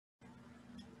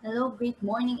Hello, great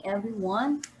morning,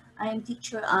 everyone. I am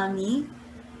Teacher Ami.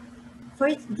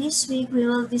 For this week, we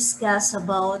will discuss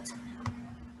about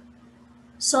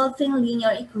solving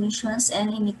linear equations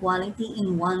and inequality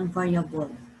in one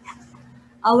variable.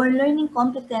 Our learning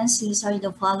competencies are the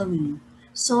following.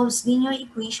 Solves linear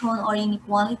equation or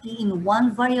inequality in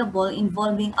one variable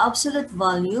involving absolute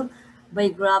value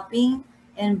by graphing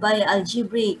and by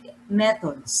algebraic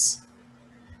methods.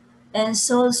 And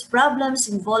solves problems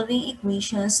involving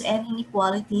equations and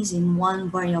inequalities in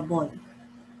one variable.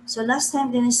 So last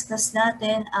time diniscuss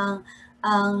natin ang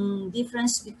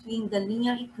difference between the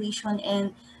linear equation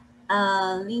and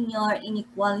linear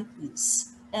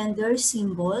inequalities and their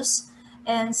symbols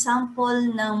and sample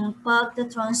ng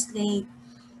pag-translate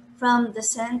from the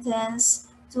sentence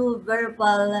to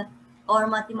verbal or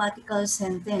mathematical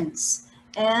sentence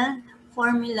and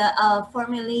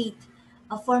formulate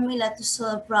a formula to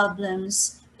solve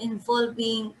problems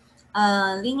involving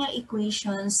linear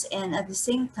equations and at the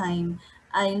same time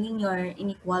linear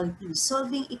inequality.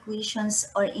 Solving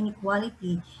equations or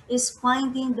inequality is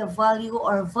finding the value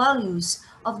or values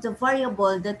of the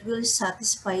variable that will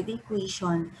satisfy the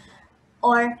equation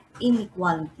or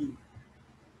inequality.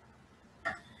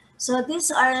 So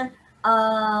these are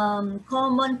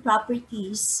common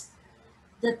properties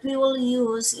that we will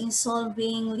use in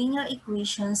solving linear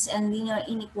equations and linear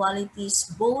inequalities,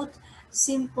 both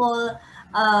simple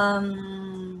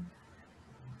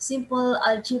simple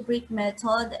algebraic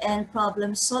method and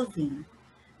problem solving.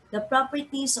 The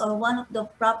properties or one of the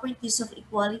properties of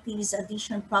equality is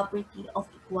addition property of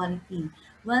equality.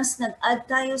 Once nag-add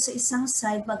tayo sa isang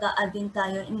side, mag-a-add din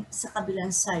tayo sa kabilang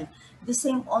side. The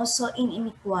same also in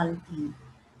inequality.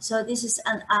 So this is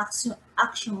an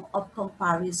axiom of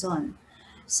comparison.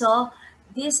 So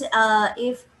this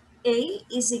if A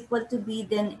is equal to B,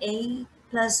 then A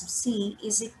plus C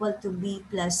is equal to B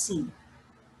plus C.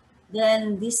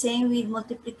 Then the same with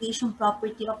multiplication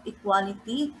property of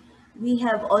equality, we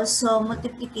have also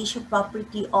multiplication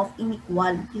property of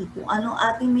inequality. Kung anong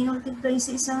ating minultiply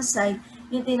sa isang side,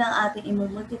 yun din ang ating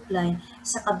i-multiply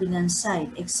sa kabilang side.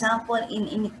 Example,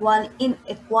 in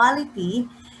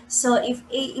inequality, so if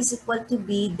A is equal to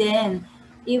B, then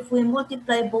if we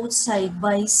multiply both sides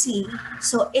by C,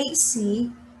 so AC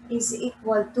is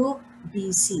equal to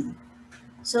BC.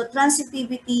 So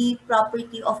transitivity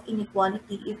property of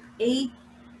inequality, if A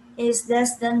is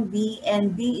less than B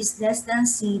and B is less than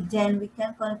C, then we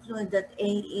can conclude that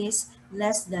A is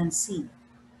less than C.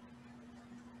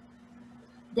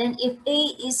 Then if A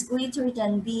is greater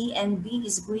than B and B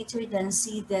is greater than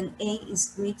C, then A is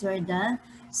greater than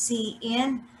C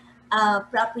in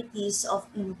properties of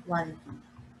inequality.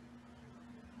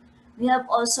 We have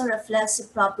also reflexive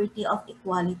property of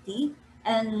equality,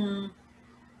 and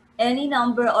any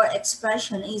number or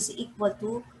expression is equal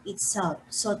to itself.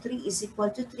 So 3 is equal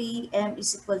to 3, m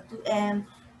is equal to m,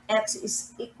 x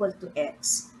is equal to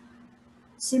x.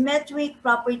 Symmetric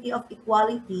property of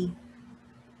equality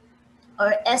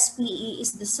or SPE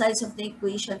is the sides of the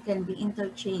equation can be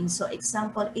interchanged. So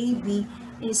example, AB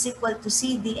is equal to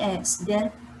CDX, then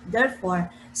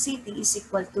therefore CT is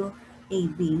equal to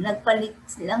AB. Nagpalit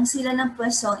lang sila ng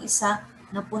pwesto, ang isa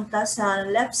napunta sa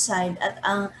left side at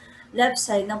ang left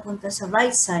side napunta sa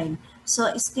right side. So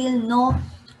still no,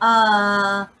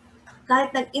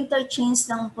 kahit nag-interchange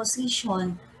ng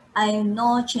position, ay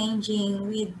no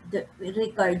changing with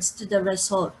regards to the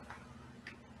result.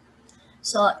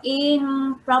 So,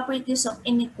 in properties of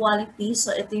inequality,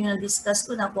 so ito yung na-discuss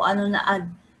ko na kung ano na-add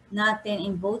natin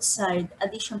in both sides,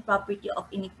 addition property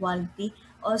of inequality,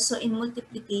 also in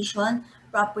multiplication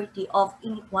property of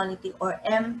inequality or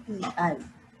MPI.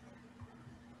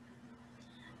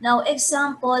 Now,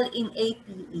 example in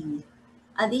APE,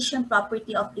 addition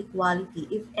property of equality.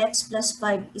 If x plus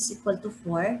 5 is equal to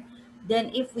 4, then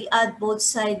if we add both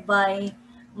sides by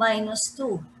minus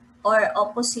 2 or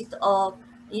opposite of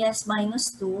minus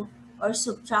 2 or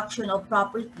subtraction of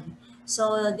property.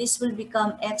 So this will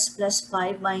become x plus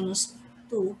 5 minus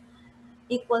 2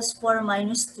 equals 4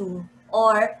 minus 2,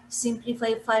 or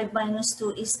simplify 5 minus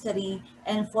 2 is 3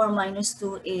 and 4 minus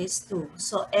 2 is 2.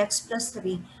 So x plus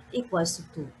 3 equals to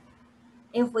 2.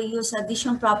 If we use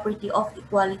addition property of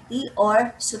equality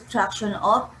or subtraction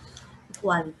of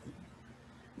equality.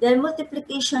 Then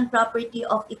multiplication property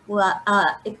of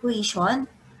equation.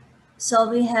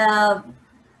 So we have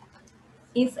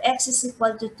if x is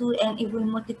equal to 2 and if we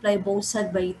multiply both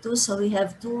sides by 2, so we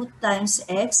have 2 times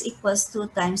x equals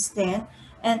 2 times 10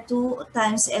 and 2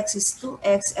 times x is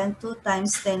 2x and 2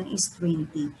 times 10 is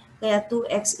 20. Kaya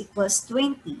 2x equals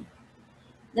 20.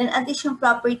 Then addition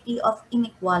property of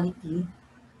inequality.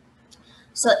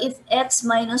 So if x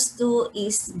minus 2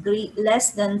 is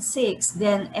less than 6,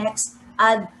 then x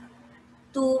add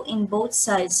 2 in both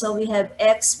sides. So we have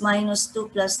x minus 2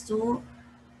 plus 2.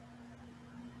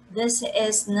 This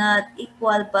is not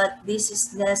equal, but this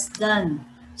is less than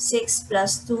 6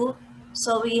 plus 2.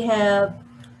 So we have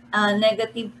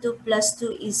negative 2 plus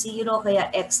 2 is 0, kaya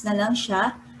x na lang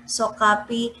siya. So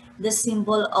copy the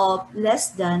symbol of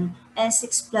less than, and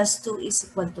 6 plus 2 is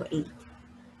equal to 8.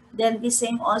 Then the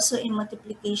same also in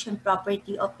multiplication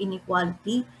property of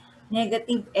inequality.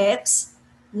 Negative x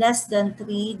less than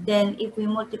 3. Then if we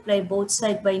multiply both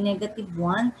sides by negative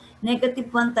 1, negative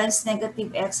 1 times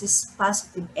negative x is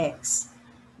positive x.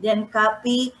 Then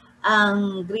copy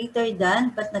ang greater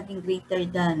than, but naging greater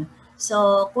than.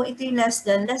 So kung ito yung less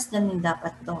than din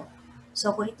dapat to.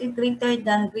 So kung ito yung greater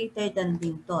than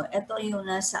din to. Ito yung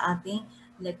nasa ating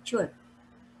lecture.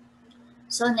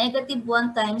 So negative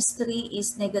 1 times 3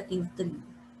 is negative 3.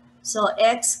 So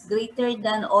x greater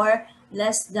than or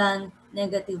less than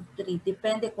negative 3.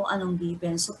 Depende kung anong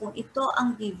given. So kung ito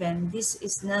ang given, this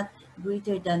is not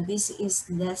greater than, this is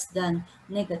less than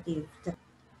negative 3.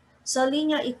 So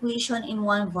linear equation in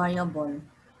one variable.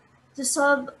 To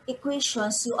solve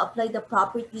equations, you apply the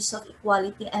properties of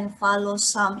equality and follow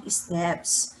some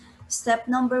steps. Step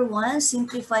number 1,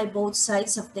 simplify both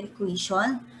sides of the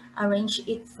equation. Arrange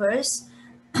it first.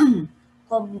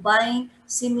 Combine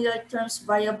similar terms,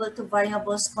 variable to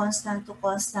variables, constant to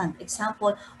constant.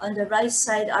 Example, on the right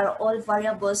side are all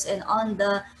variables, and on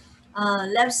the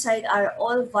left side are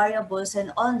all variables,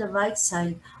 and on the right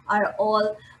side are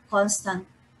all constant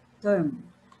term.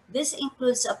 This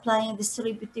includes applying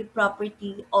distributive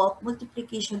property of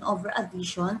multiplication over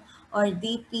addition, or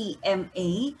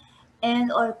DPMA,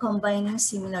 and or combining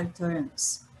similar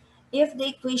terms. If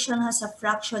the equation has a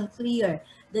fraction, clear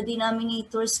the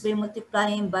denominators by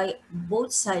multiplying by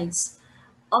both sides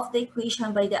of the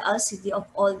equation by the LCD of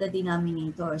all the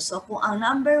denominators. So kung ang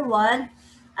number 1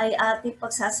 ay ating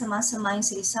pagsasama-samahin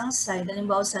sa isang side,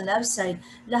 halimbawa sa left side,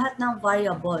 lahat ng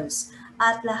variables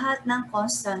at lahat ng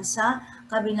constant sa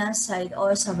kabilang side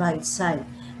or sa right side.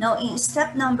 Now, in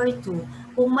step number 2,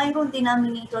 kung mayroong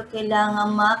denominator,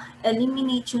 kailangan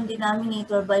ma-eliminate yung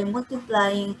denominator by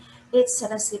multiplying its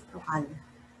reciprocal.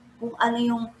 Kung ano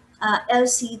yung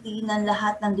LCD ng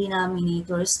lahat ng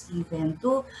denominators given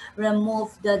to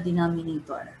remove the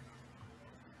denominator.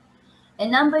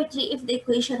 And number 3, if the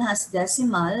equation has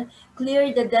decimal, clear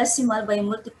the decimal by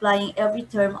multiplying every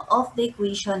term of the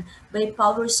equation by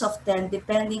powers of 10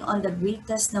 depending on the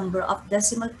greatest number of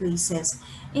decimal places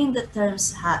in the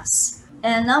terms has.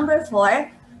 And number 4,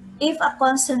 if a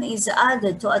constant is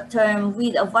added to a term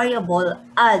with a variable,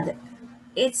 add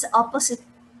its opposite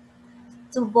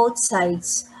to both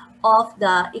sides of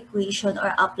the equation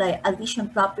or apply addition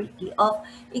property of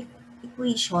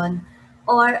equation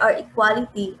or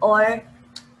equality or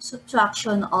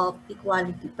subtraction of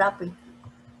equality property.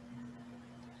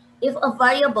 If a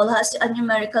variable has a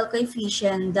numerical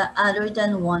coefficient other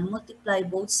than 1, multiply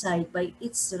both sides by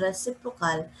its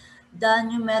reciprocal, the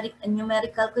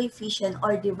numerical coefficient,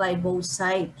 or divide both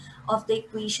sides of the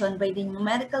equation by the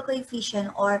numerical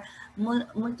coefficient or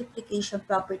multiplication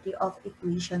property of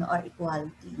equation or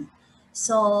equality.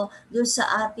 So, doon sa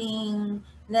ating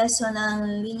lesson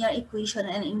ng linear equation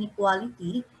and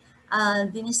inequality,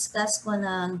 diniscuss ko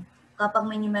na kapag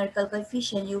may numerical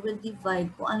coefficient, you will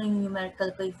divide kung ano yung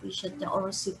numerical coefficient niya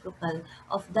or reciprocal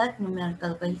of that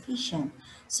numerical coefficient.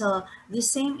 So, the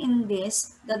same in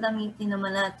this, gagamitin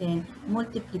naman natin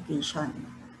multiplication.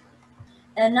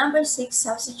 And number 6,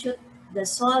 substitute the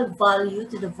solved value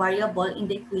to the variable in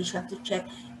the equation to check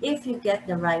if you get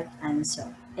the right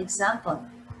answer. Example,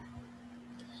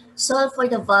 solve for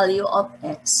the value of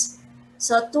x.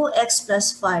 So, 2x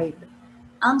plus 5.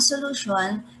 Ang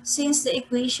solution, since the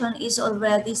equation is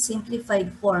already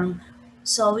simplified form,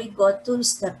 so we go to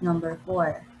step number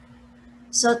 4.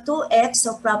 So 2x,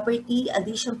 so property,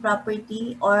 addition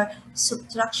property, or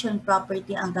subtraction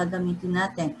property ang gagamitin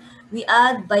natin. We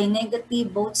add by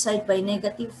negative, both side by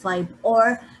negative 5,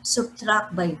 or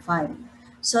subtract by 5.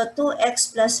 So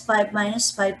 2x plus 5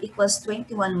 minus 5 equals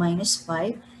 21 minus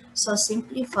 5. So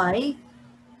simplify.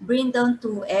 Bring down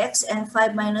 2x, and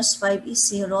 5 minus 5 is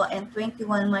 0, and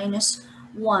 21 minus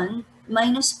 1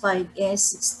 minus 5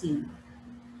 is 16.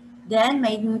 Then,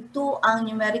 may 2 ang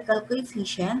numerical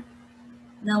coefficient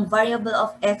ng variable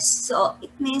of x. So, it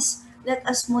means let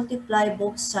us multiply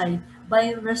both sides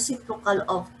by reciprocal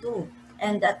of 2,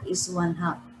 and that is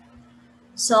 1/2.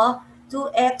 So,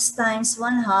 2x times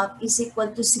 1/2 is equal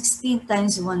to 16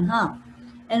 times 1/2.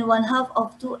 And 1/2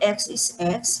 of 2x is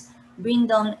x. Bring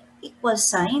down equal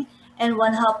sign, and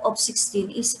 1/2 of 16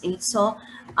 is 8. So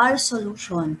our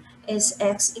solution is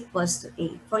x equals to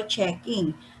 8. For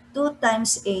checking, 2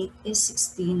 times 8 is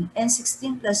 16, and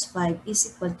 16 plus 5 is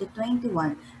equal to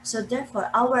 21. So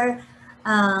therefore, our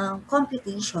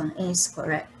computation is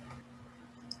correct.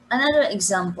 Another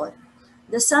example,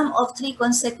 the sum of three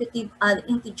consecutive odd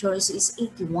integers is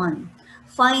 81.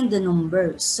 Find the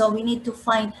numbers. So we need to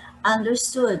find,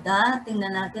 understood, ha?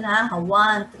 Tingnan natin, ha?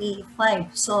 1, 3,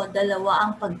 5. So dalawa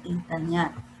ang pagitan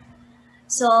niya.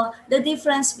 So the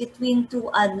difference between two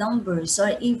odd numbers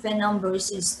or even numbers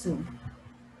is 2.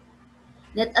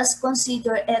 Let us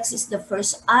consider x is the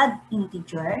first odd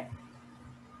integer.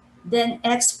 Then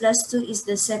x plus 2 is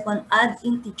the second odd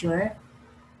integer.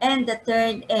 And the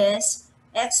third is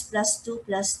x plus 2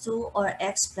 plus 2 or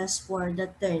x plus 4,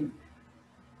 the third.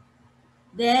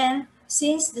 Then,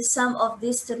 since the sum of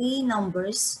these three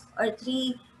numbers or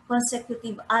three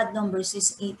consecutive odd numbers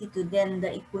is 82, then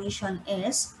the equation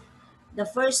is the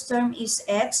first term is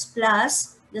x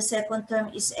plus the second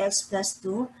term is x plus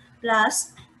 2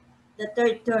 plus the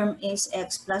third term is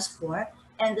x plus 4,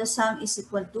 and the sum is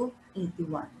equal to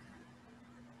 81.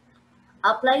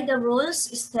 Apply the rules.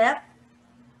 Step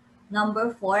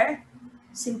number 4,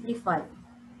 simplify.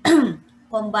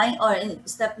 Combine, or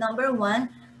step number 1,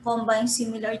 combine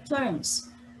similar terms.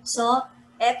 So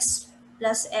x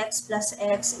plus x plus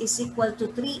x is equal to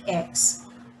 3x.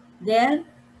 Then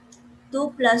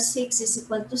 2 plus 6 is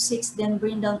equal to 6. Then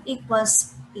bring down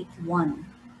equals 81.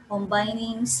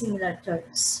 Combining similar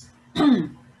terms.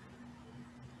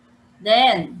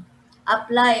 Then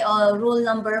apply rule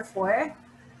number 4.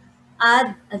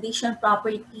 Add addition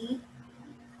property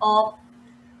of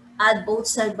add both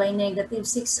sides by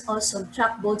 -6 or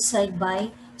subtract both sides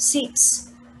by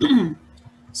 6.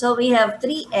 So we have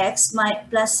 3x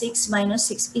plus 6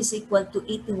 minus 6 is equal to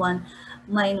 81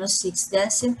 minus 6. Then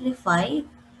simplify.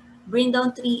 Bring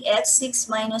down 3x.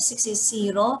 6 minus 6 is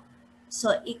 0.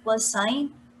 So equal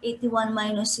sign. 81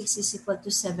 minus 6 is equal to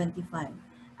 75.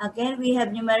 Again, we have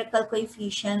numerical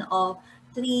coefficient of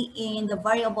 3 in the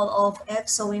variable of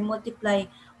x. So we multiply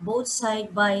both sides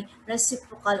by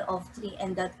reciprocal of 3,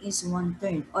 and that is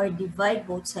 1/3, or divide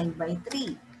both sides by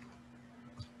 3.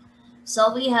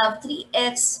 So we have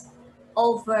 3x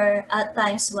over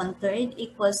times 1/3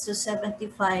 equals to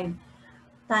 75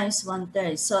 times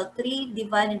 1/3. So 3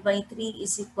 divided by 3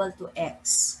 is equal to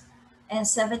x. And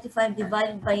 75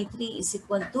 divided by 3 is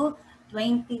equal to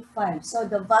 25. So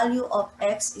the value of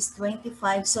x is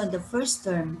 25. So the first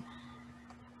term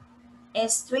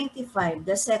is 25.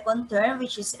 The second term,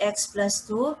 which is x plus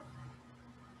 2,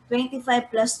 25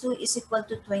 plus 2 is equal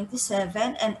to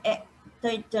 27, and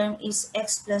third term is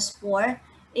x plus 4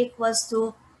 equals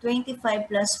to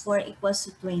 25 plus 4 equals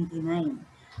to 29.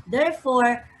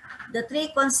 Therefore, the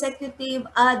three consecutive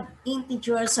odd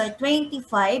integers are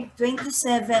 25,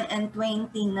 27, and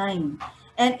 29.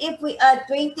 And if we add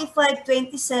 25,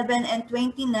 27, and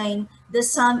 29, the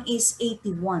sum is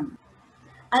 81.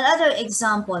 Another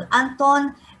example,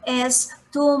 Anton is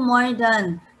 2 more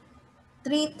than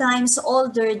 3 times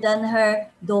older than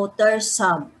her daughter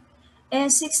Sab. In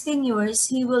 16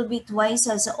 years, he will be twice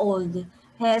as old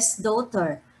his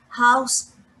daughter.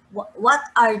 What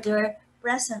are their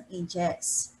present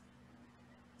ages?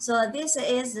 So this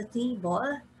is the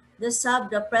table.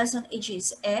 The present age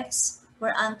is x,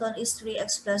 where Anton is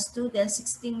 3x plus 2. Then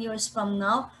 16 years from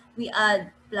now, we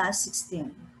add plus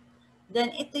 16.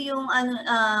 Then ito yung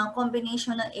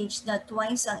combination ng age na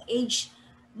twice ang age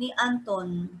ni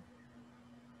Anton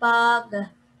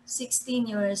pag 16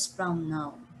 years from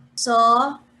now. So,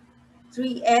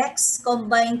 3x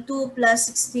combined 2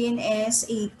 plus 16 is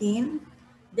 18.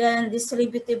 Then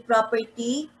distributive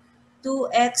property,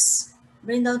 2x,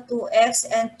 bring down 2x,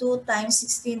 and 2 times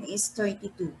 16 is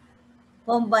 32.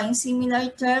 Combine similar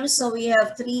terms, so we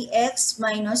have 3x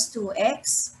minus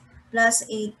 2x plus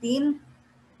 18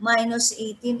 minus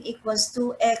 18 equals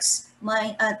 2x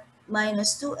minus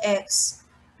 2x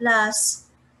plus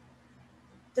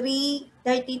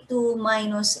 32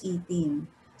 minus 18.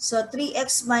 So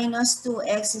 3x minus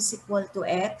 2x is equal to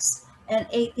x, and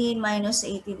 18 minus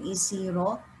 18 is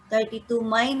 0. 32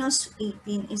 minus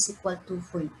 18 is equal to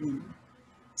 14.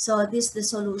 So this is the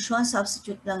solution.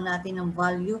 Substitute lang natin ang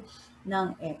value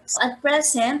ng x. At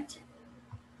present,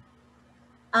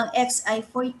 ang x ay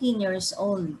 14 years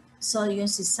old. So yun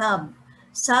si Sab.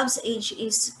 Sab's age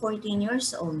is 14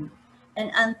 years old. And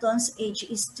Anton's age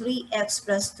is 3x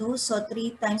plus 2. So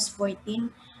 3 times 14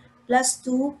 plus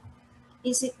 2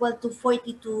 is equal to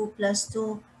 42 plus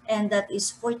 2. And that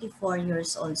is 44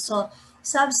 years old. So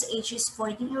Sab's age is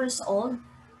 14 years old.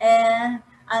 And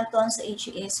Anton's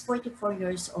age is 44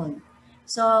 years old.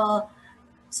 So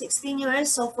 16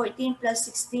 years, so 14 plus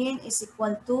 16 is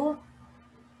equal to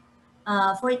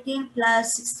 14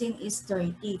 plus 16 is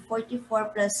 30.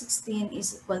 44 plus 16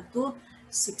 is equal to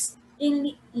 6.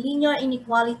 In linear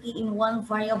inequality in one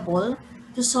variable,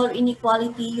 to solve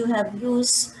inequality, you have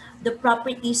used the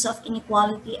properties of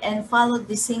inequality and followed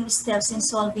the same steps in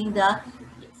solving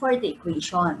for the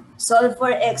equation. Solve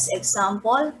for x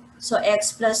example. So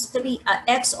x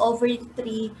over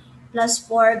 3 plus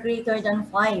 4 greater than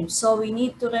 5. So we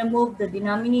need to remove the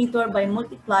denominator by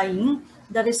multiplying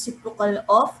the reciprocal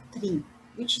of 3,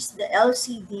 which is the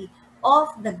LCD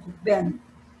of the given.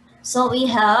 So we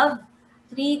have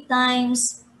 3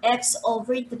 times x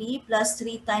over 3 plus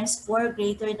 3 times 4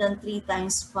 greater than 3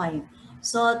 times 5.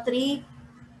 So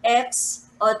 3x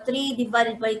or 3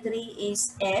 divided by 3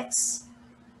 is x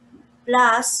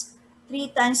plus 3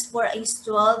 times 4 is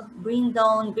 12. Bring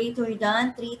down greater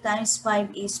than 3 times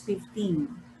 5 is 15.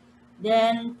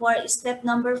 Then for step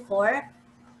number 4,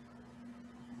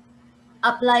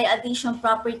 apply addition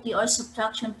property or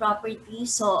subtraction property.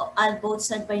 So add both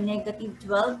sides by negative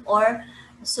 12 or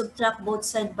subtract both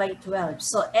sides by 12.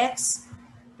 So x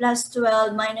plus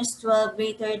 12 minus 12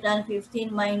 greater than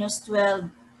 15 minus 12.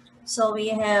 So we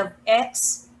have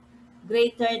x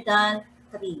greater than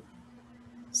 3.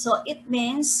 So it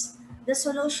means the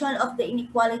solution of the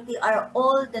inequality are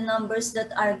all the numbers that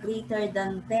are greater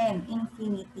than 10.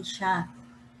 Infinity siya.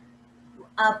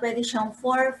 Pwede siyang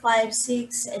 4, 5,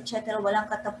 6, etc. Walang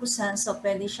katapusan. So,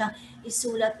 pwede siyang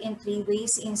isulat in 3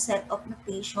 ways in set of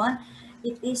notation.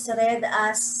 It is read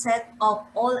as set of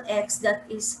all x that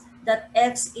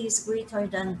x is greater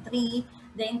than 3.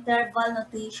 The interval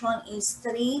notation is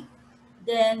 3,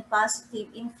 then positive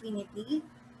infinity.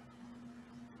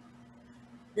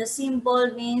 The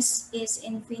symbol means is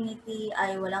infinity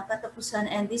ay walang katapusan,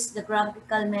 and this is the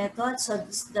graphical method. So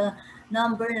this is the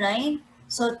number 9.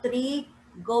 So 3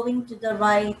 going to the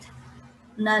right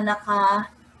na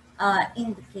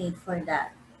indicate for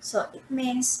that. So it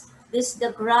means this is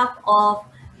the graph of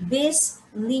this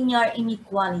linear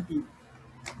inequality.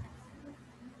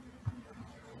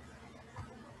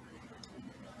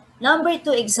 Number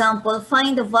 2 example,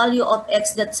 find the value of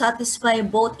x that satisfy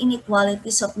both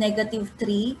inequalities of negative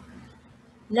 3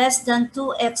 less than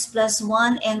 2x plus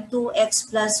 1 and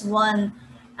 2x plus 1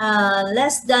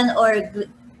 less than or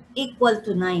equal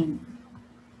to 9.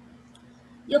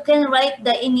 You can write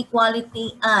the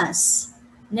inequality as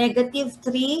negative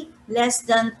 3 less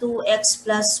than 2x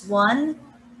plus 1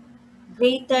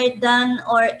 greater than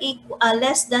or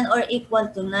less than or equal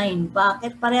to 9.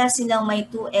 Bakit? Pareha silang may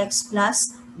 2x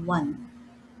plus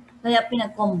 1. Kaya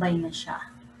pinag-combine na siya.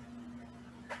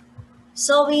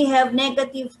 So we have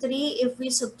negative 3 if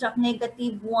we subtract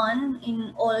negative 1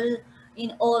 in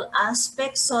all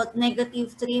aspects. So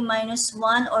negative 3 minus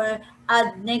 1 or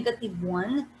add negative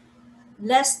 1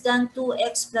 less than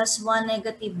 2x plus 1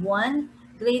 negative 1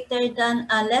 greater than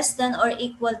less than or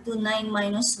equal to 9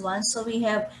 minus 1. So we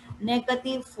have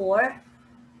negative 4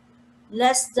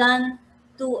 less than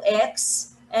 2x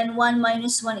and 1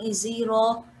 minus 1 is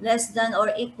 0 less than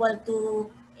or equal to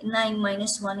 9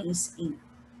 minus 1 is 8.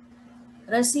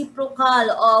 Reciprocal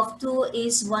of 2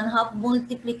 is 1/2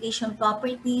 multiplication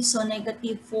property. So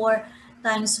negative 4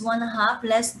 times 1/2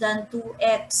 less than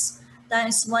 2x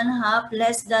times 1/2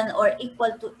 less than or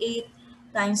equal to 8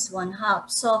 times 1/2.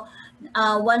 So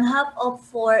 1/2 of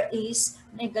 4 is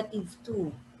negative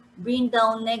 2. Bring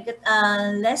down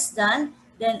less than,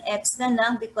 then x na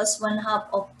lang because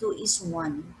 1/2 of 2 is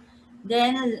 1.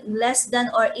 Then less than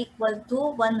or equal to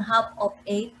 1/2 of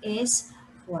 8 is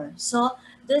 4. So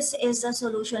this is the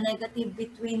solution, negative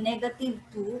between negative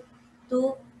 2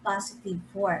 to positive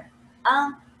 4.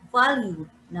 Ang value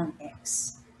ng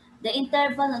x. The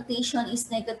interval notation is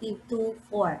negative 2,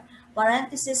 4.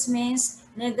 Parenthesis means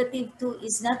negative 2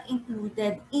 is not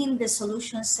included in the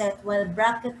solution set, while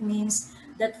bracket means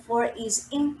that 4 is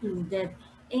included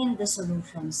in the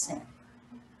solution set.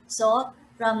 So,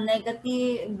 from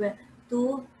negative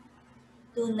 2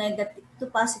 to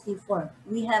positive 4,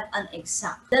 we have an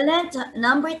exact. The length,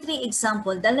 number 3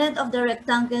 example, the length of the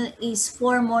rectangle is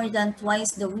 4 more than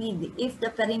twice the width. If the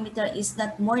perimeter is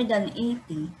not more than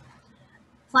 80,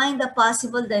 find the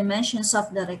possible dimensions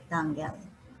of the rectangle.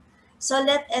 So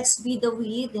let x be the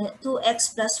width,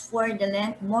 2x plus 4 the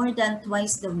length, more than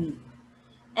twice the width.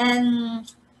 And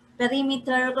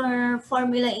perimeter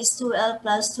formula is 2L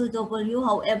plus 2W.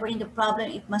 However, in the problem,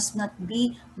 it must not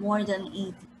be more than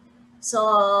 80.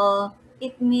 So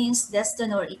it means less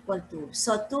than or equal to.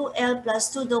 So 2L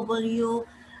plus 2W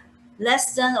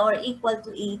less than or equal to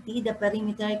 80. The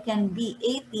perimeter can be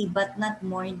 80 but not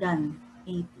more than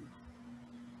 80.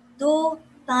 2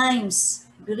 times,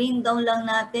 bring down lang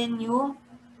natin yung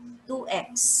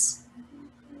 2x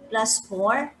plus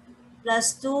 4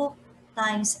 plus 2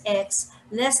 times x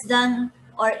less than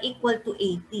or equal to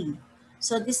 80.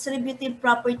 So distributive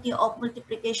property of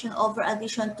multiplication over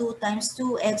addition, 2 times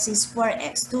 2x is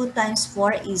 4x, 2 times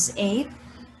 4 is 8.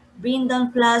 Bring down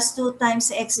plus 2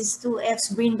 times x is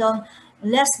 2x, bring down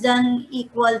less than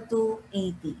equal to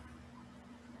 80.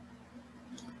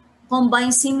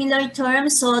 Combine similar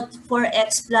terms, so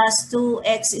 4x plus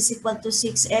 2x is equal to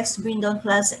 6x, bring down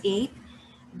plus 8.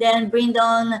 Then bring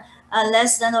down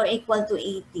less than or equal to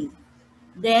 80.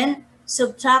 Then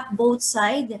subtract both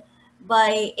sides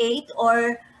by 8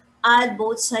 or add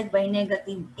both sides by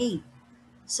negative 8.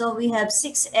 So we have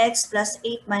 6x plus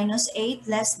 8 minus 8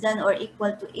 less than or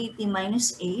equal to 80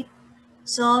 minus 8.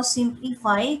 So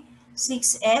simplify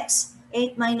 6x,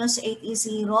 8 minus 8 is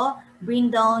 0.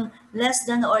 Bring down less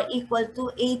than or equal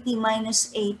to 80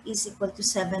 minus 8 is equal to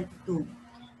 72.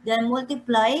 Then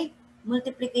multiply,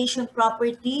 multiplication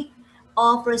property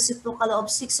of reciprocal of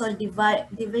 6 or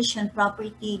division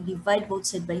property, divide both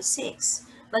sides by 6.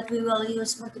 But we will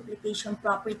use multiplication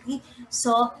property.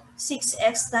 So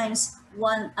 6x times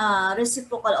 1,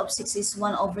 reciprocal of 6 is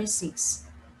 1 over 6.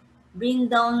 Bring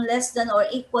down less than or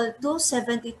equal to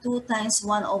 72 times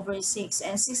 1 over 6.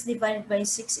 And 6 divided by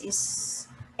 6 is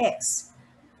x.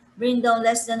 Bring down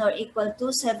less than or equal to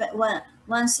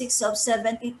 1/6 of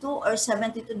 72, or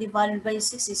 72 divided by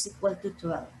 6 is equal to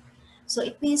 12. So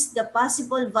it means the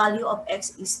possible value of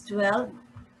x is 12.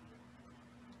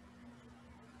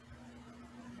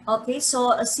 Okay,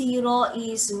 so a 0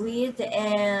 is with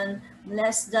and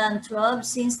less than 12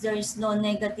 since there is no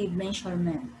negative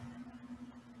measurement.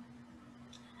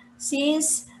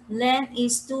 Since length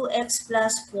is 2x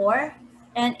plus 4,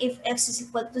 and if x is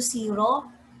equal to 0,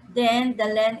 then the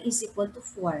length is equal to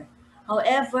 4.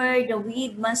 However, the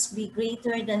width must be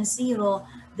greater than 0,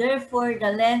 therefore the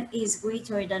length is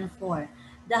greater than 4.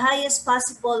 The highest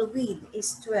possible width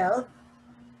is 12,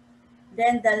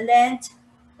 then the length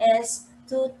is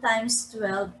 2 times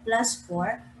 12 plus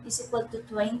 4 is equal to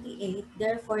 28,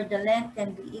 therefore the length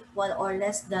can be equal or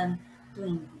less than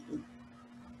 28.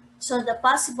 So the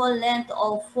possible length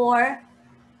of 4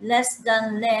 less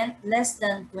than length less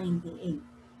than 28.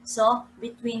 So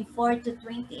between 4 to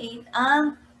 28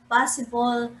 ang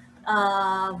possible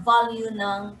value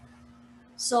ng,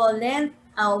 so length,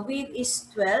 width is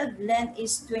 12, length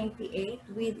is 28,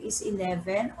 width is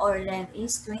 11, or length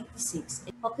is 26.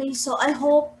 Okay, so I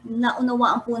hope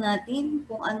naunawaan po natin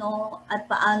kung ano at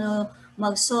paano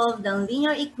mag-solve ng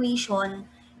linear equation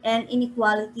and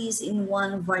inequalities in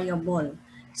one variable.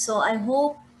 So I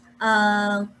hope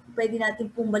pwede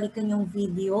natin pong balikan yung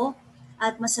video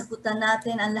at masagutan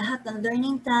natin ang lahat ng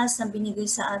learning tasks na binigay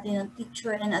sa atin ng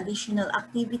teacher and additional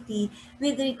activity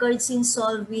with regards in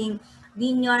solving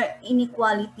linear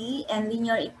inequality and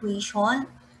linear equation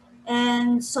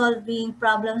and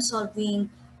problem solving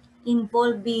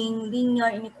involving linear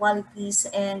inequalities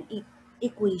and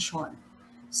equation.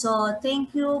 So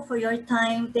thank you for your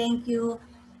time. Thank you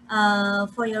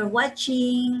for your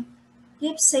watching.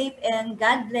 Keep safe and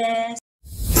God bless.